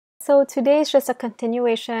So today is just a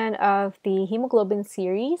continuation of the hemoglobin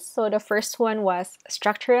series. So the first one was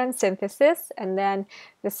structure and synthesis, and then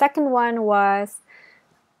the second one was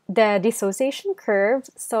the dissociation curve.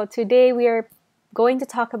 So today we are going to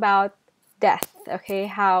talk about death, okay,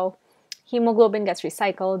 how hemoglobin gets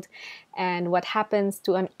recycled and what happens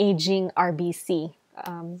to an aging RBC.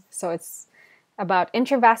 So it's about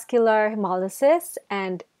intravascular hemolysis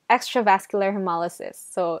and extravascular hemolysis.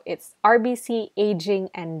 So it's RBC, aging,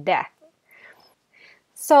 and death.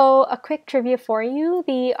 So a quick trivia for you,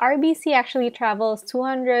 the RBC actually travels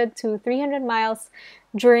 200 to 300 miles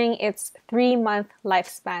during its 3-month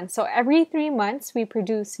lifespan. So every 3 months, we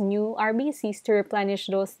produce new RBCs to replenish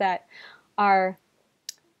those that are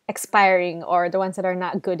expiring or the ones that are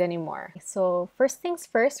not good anymore. So first things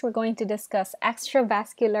first, we're going to discuss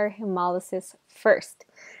extravascular hemolysis first.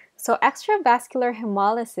 So extravascular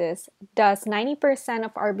hemolysis does 90%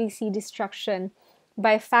 of RBC destruction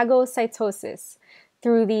by phagocytosis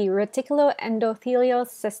through the reticuloendothelial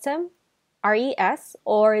system, RES,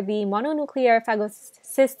 or the mononuclear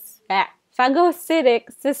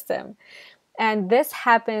phagocytic system. And this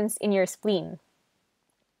happens in your spleen.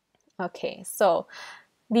 Okay, so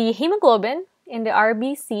the hemoglobin in the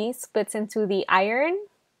RBC splits into the iron,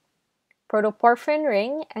 protoporphyrin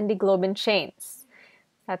ring, and the globin chains.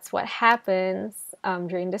 That's what happens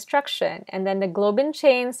during destruction. And then the globin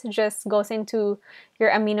chains just goes into your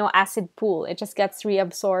amino acid pool. It just gets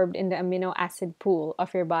reabsorbed in the amino acid pool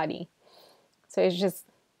of your body. So it just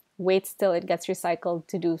waits till it gets recycled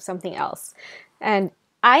to do something else. And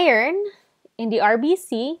iron in the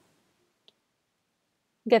RBC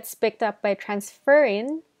gets picked up by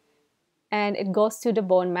transferrin and it goes to the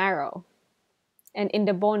bone marrow. And in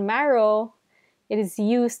the bone marrow, it is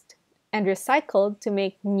used and recycled to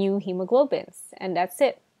make new hemoglobins, and that's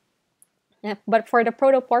it. But for the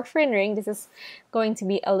protoporphyrin ring, this is going to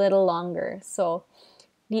be a little longer. So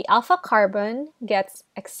the alpha carbon gets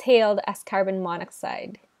exhaled as carbon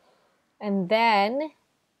monoxide. And then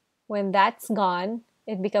when that's gone,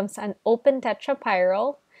 it becomes an open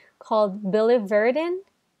tetrapyrrole called biliverdin,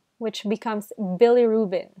 which becomes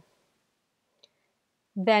bilirubin.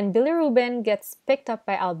 Then bilirubin gets picked up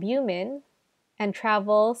by albumin and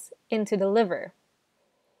travels into the liver.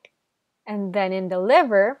 And then in the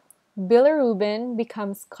liver, bilirubin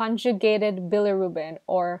becomes conjugated bilirubin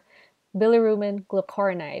or bilirubin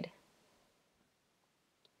glucuronide.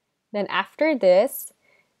 Then after this,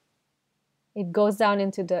 it goes down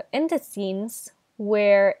into the intestines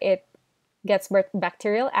where it gets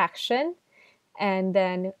bacterial action, and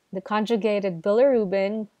then the conjugated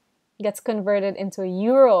bilirubin gets converted into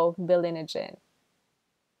urobilinogen.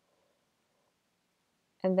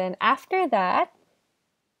 And then after that,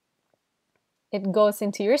 it goes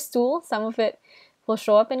into your stool. Some of it will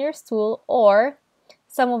show up in your stool, or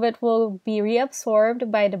some of it will be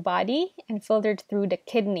reabsorbed by the body and filtered through the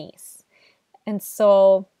kidneys. And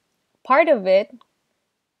so part of it,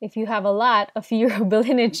 if you have a lot of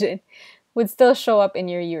urobilinogen, would still show up in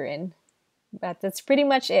your urine. But that's pretty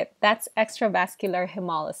much it. That's extravascular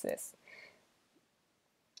hemolysis.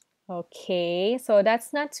 Okay, so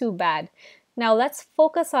that's not too bad. Now let's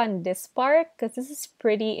focus on this part because this is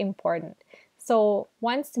pretty important. So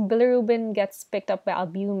once bilirubin gets picked up by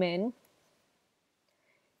albumin,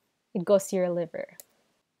 it goes to your liver.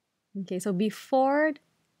 Okay, so before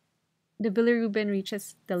the bilirubin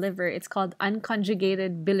reaches the liver, it's called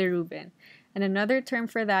unconjugated bilirubin. And another term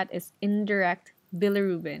for that is indirect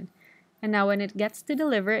bilirubin. And now when it gets to the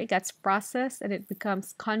liver, it gets processed and it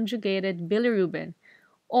becomes conjugated bilirubin,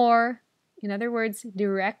 or in other words,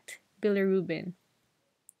 direct bilirubin.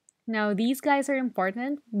 Now, these guys are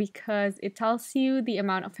important because it tells you the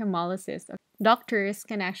amount of hemolysis. Doctors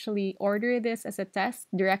can actually order this as a test,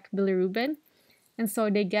 direct bilirubin, and so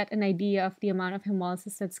they get an idea of the amount of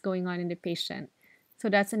hemolysis that's going on in the patient. So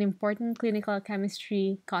that's an important clinical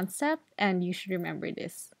chemistry concept, and you should remember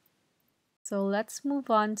this. So let's move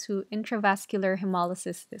on to intravascular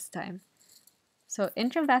hemolysis this time. So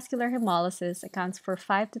intravascular hemolysis accounts for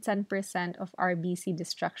 5 to 10% of RBC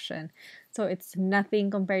destruction. So it's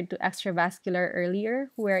nothing compared to extravascular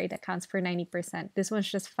earlier, where it accounts for 90%. This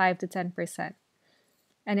one's just 5 to 10%.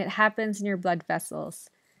 And it happens in your blood vessels.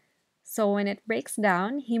 So when it breaks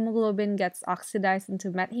down, hemoglobin gets oxidized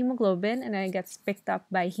into methemoglobin, and then it gets picked up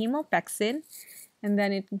by hemopexin, and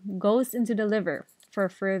then it goes into the liver for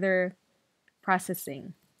further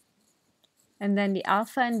processing. And then the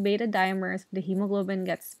alpha and beta dimers of the hemoglobin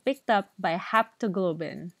gets picked up by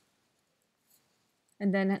haptoglobin.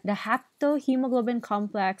 And then the haptohemoglobin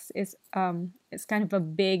complex is kind of a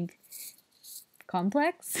big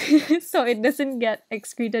complex. So it doesn't get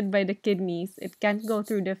excreted by the kidneys. It can't go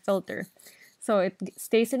through the filter. So it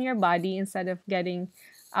stays in your body instead of getting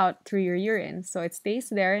out through your urine. So it stays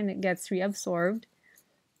there and it gets reabsorbed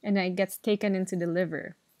and then it gets taken into the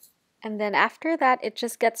liver. And then after that, it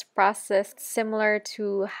just gets processed similar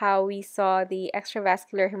to how we saw the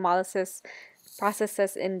extravascular hemolysis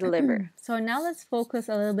processes in the liver. So now let's focus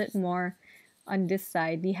a little bit more on this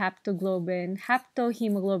side, the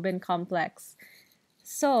haptohemoglobin complex.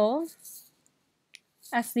 So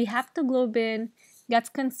as the haptoglobin gets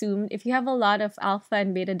consumed, if you have a lot of alpha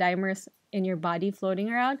and beta dimers in your body floating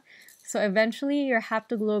around, so eventually your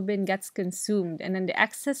haptoglobin gets consumed and then the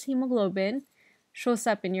excess hemoglobin shows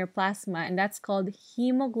up in your plasma, and that's called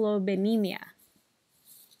hemoglobinemia.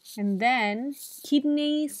 And then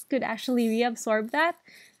kidneys could actually reabsorb that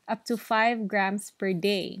up to 5 grams per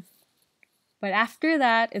day. But after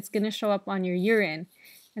that, it's going to show up on your urine.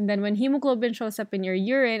 And then when hemoglobin shows up in your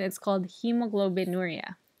urine, it's called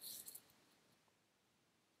hemoglobinuria.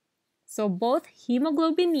 So both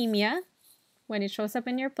hemoglobinemia, when it shows up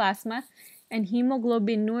in your plasma, and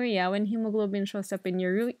hemoglobinuria, when hemoglobin shows up in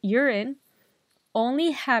your urine,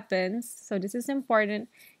 only happens, so this is important,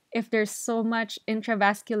 if there's so much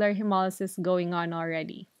intravascular hemolysis going on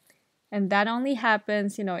already. And that only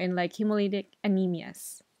happens, in like hemolytic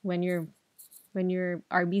anemias, when your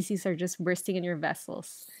RBCs are just bursting in your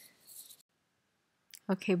vessels.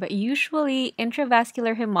 Okay, but usually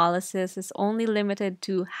intravascular hemolysis is only limited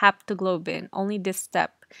to haptoglobin, only this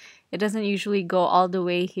step. It doesn't usually go all the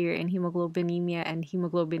way here in hemoglobinemia and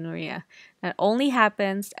hemoglobinuria. That only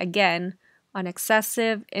happens, again, on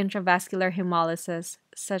excessive intravascular hemolysis,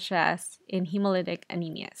 such as in hemolytic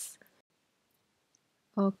anemias.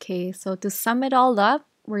 Okay, so to sum it all up,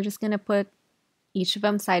 we're just going to put each of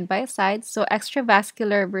them side by side. So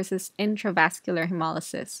extravascular versus intravascular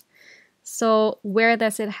hemolysis. So where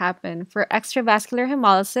does it happen? For extravascular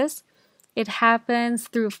hemolysis, it happens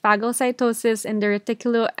through phagocytosis in the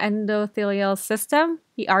reticuloendothelial system,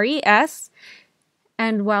 the RES,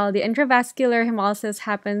 and while the intravascular hemolysis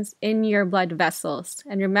happens in your blood vessels.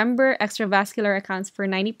 And remember, extravascular accounts for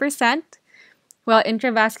 90%, while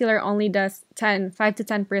intravascular only does 5 to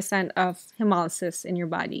 10% of hemolysis in your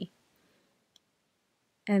body.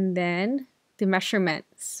 And then the measurement.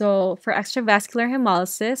 So for extravascular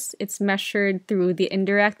hemolysis, it's measured through the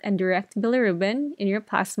indirect and direct bilirubin in your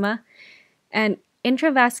plasma. And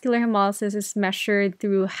intravascular hemolysis is measured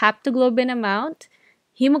through haptoglobin amount,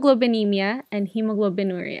 hemoglobinemia, and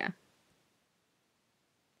hemoglobinuria.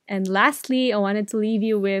 And lastly, I wanted to leave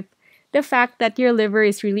you with the fact that your liver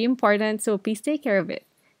is really important, so please take care of it.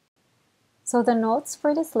 So the notes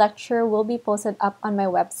for this lecture will be posted up on my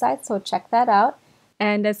website, so check that out.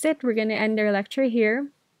 And that's it. We're going to end our lecture here.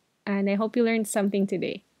 And I hope you learned something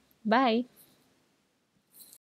today. Bye.